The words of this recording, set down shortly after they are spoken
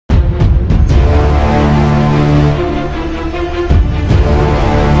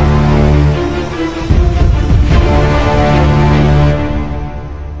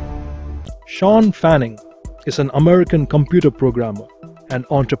Shawn Fanning is an American computer programmer and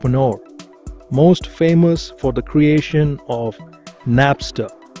entrepreneur, most famous for the creation of Napster.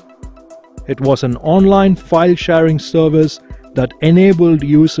 It was an online file sharing service that enabled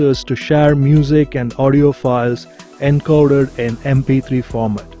users to share music and audio files encoded in MP3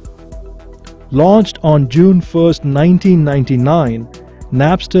 format. Launched on June 1st, 1999,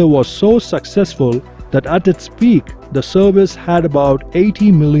 Napster was so successful that at its peak, the service had about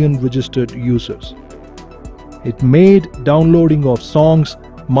 80 million registered users. It made downloading of songs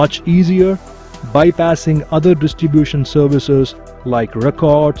much easier, bypassing other distribution services like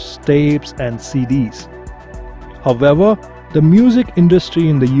records, tapes, and CDs. However, the music industry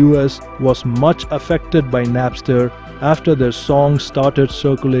in the US was much affected by Napster after their songs started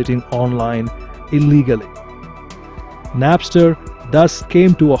circulating online illegally. Napster thus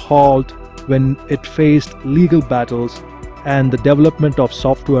came to a halt when it faced legal battles and the development of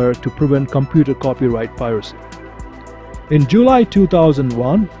software to prevent computer copyright piracy. In July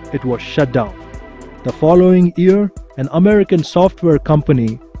 2001, it was shut down. The following year, an American software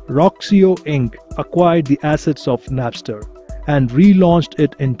company, Roxio Inc., acquired the assets of Napster and relaunched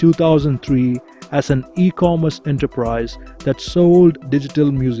it in 2003 as an e-commerce enterprise that sold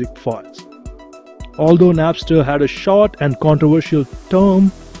digital music files. Although Napster had a short and controversial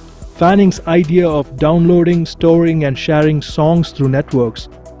term, Fanning's idea of downloading, storing, and sharing songs through networks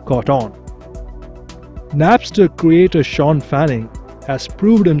caught on. Napster creator Shawn Fanning has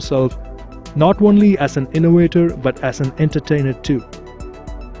proved himself not only as an innovator but as an entertainer too.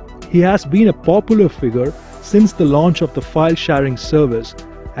 He has been a popular figure since the launch of the file sharing service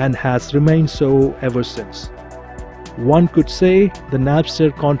and has remained so ever since. One could say the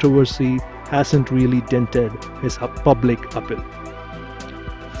Napster controversy hasn't really dented his public appeal.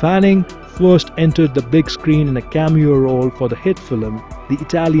 Fanning first entered the big screen in a cameo role for the hit film The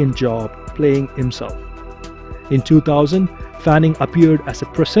Italian Job, playing himself. In 2000, Fanning appeared as a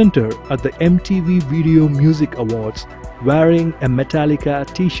presenter at the MTV Video Music Awards wearing a Metallica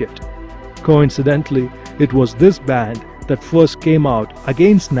t-shirt. Coincidentally, it was this band that first came out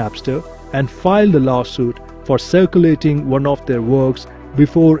against Napster and filed a lawsuit for circulating one of their works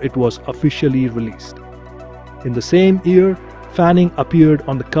before it was officially released. In the same year, Fanning appeared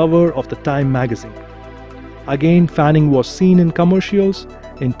on the cover of the Time magazine. Again, Fanning was seen in commercials.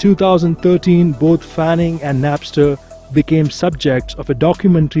 In 2013, both Fanning and Napster became subjects of a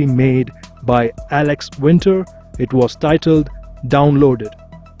documentary made by Alex Winter. It was titled Downloaded.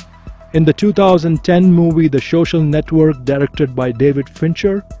 In the 2010 movie The Social Network, directed by David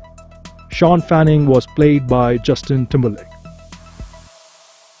Fincher, Shawn Fanning was played by Justin Timberlake.